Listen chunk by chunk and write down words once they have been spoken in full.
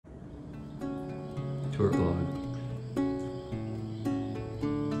tour vlog.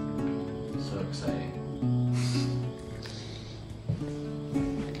 So exciting.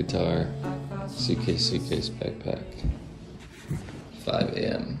 Guitar, suitcase, backpack. 5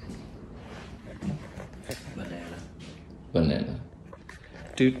 a.m. Banana.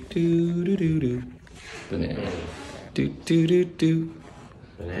 Do do do do do. Banana. Do do do do.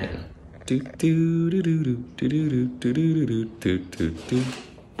 Banana. Do do do do do do do do do do do do.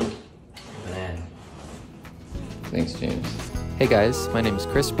 Banana. Thanks, James. Hey guys, my name is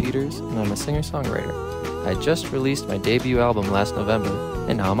Chris Peters, and I'm a singer-songwriter. I just released my debut album last November,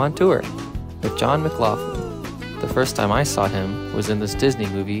 and now I'm on tour with John McLaughlin. The first time I saw him was in this Disney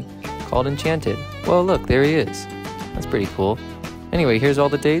movie called Enchanted. Well, look, there he is. That's pretty cool. Anyway, here's all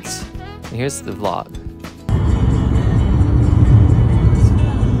the dates, and here's the vlog.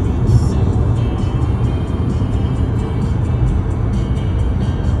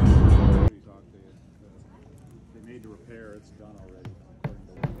 They made the repair, it's done already.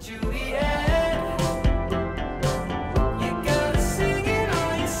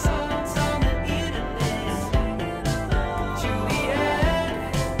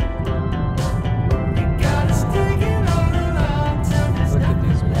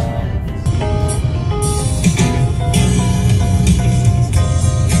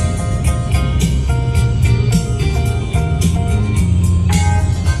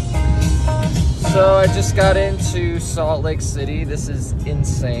 So I just got into Salt Lake City. This is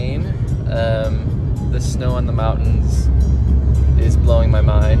insane. The snow on the mountains is blowing my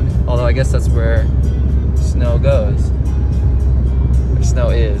mind. Although I guess that's where snow goes. Or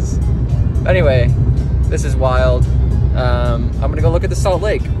snow is. Anyway, this is wild. I'm gonna go look at the Salt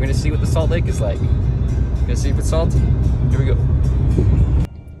Lake. We're gonna see what the Salt Lake is like. Gonna see if it's salty. Here we go.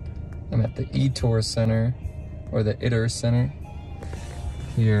 I'm at the eTour Center, or the ITER Center,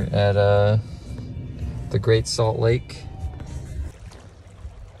 here at the Great Salt Lake.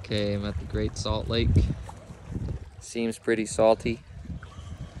 Okay, I'm at the Great Salt Lake. Seems pretty salty.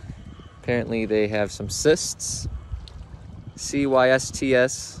 Apparently they have some cysts,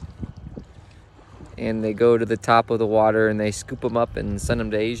 CYSTS, and they go to the top of the water and they scoop them up and send them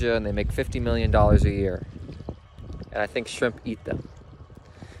to Asia, and they make $50 million a year. And I think shrimp eat them.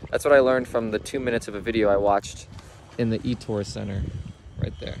 That's what I learned from the 2 minutes of a video I watched in the eTour Center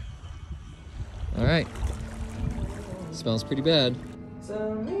right there. All right, smells pretty bad.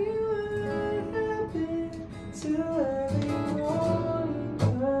 Tell me what happened to everyone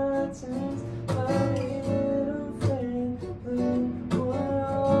who pretends my little friend blue,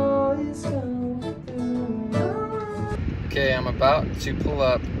 what all is going through. Okay, I'm about to pull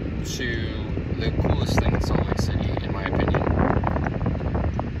up to the coolest thing in Salt Lake City, in my opinion.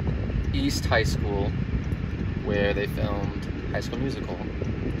 East High School, where they filmed High School Musical.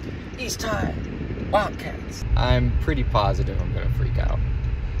 East High Wildcats. I'm pretty positive I'm gonna freak out.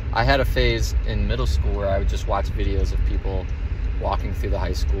 I had a phase in middle school where I would just watch videos of people walking through the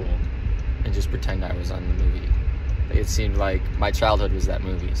high school and just pretend I was on the movie. It seemed like my childhood was that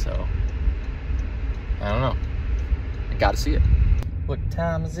movie, so I don't know. I gotta see it. What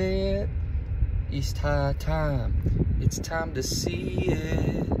time is it? East High time. It's time to see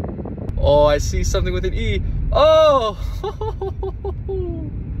it. Oh, I see something with an E. Oh!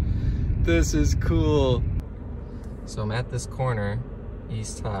 This is cool. So I'm at this corner,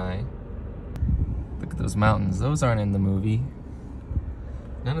 East High. Look at those mountains. Those aren't in the movie.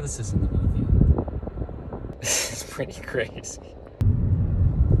 None of this is in the movie. This is pretty crazy.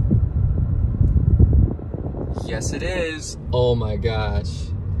 Yes, it is. Oh my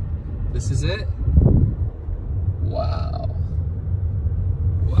gosh. This is it? Wow.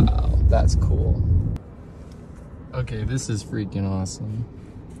 Wow, that's cool. Okay, this is freaking awesome.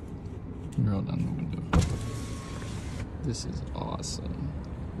 Roll down the window. This is awesome.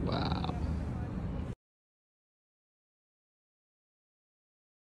 Wow.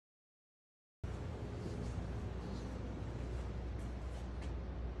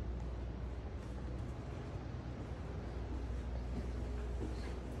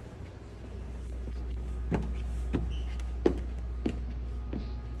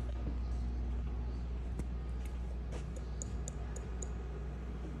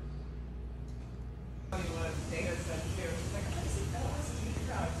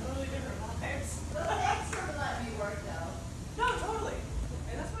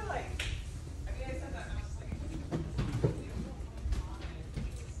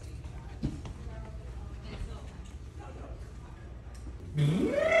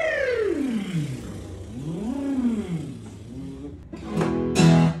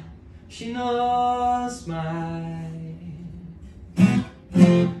 She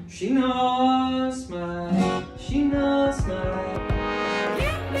knows my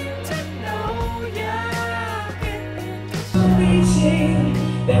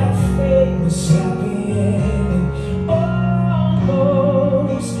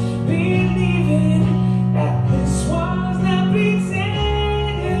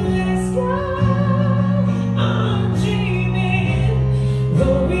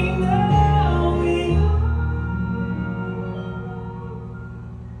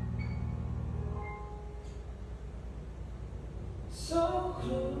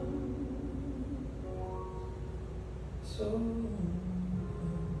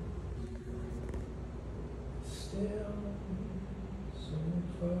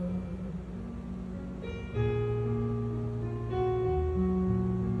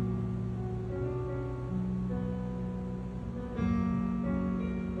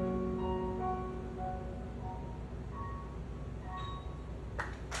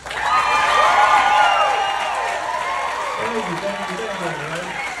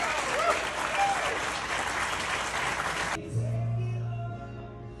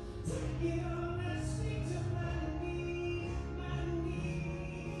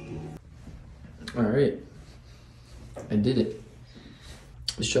All right, I did it.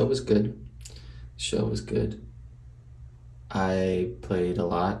 The show was good. The show was good. I played a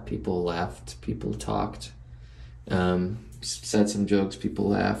lot. People laughed. People talked. Said some jokes. People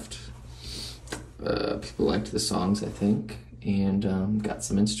laughed. People liked the songs, I think, and got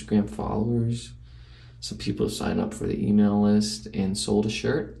some Instagram followers. Some people signed up for the email list and sold a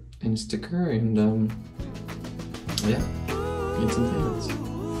shirt and a sticker, and yeah, made some payments.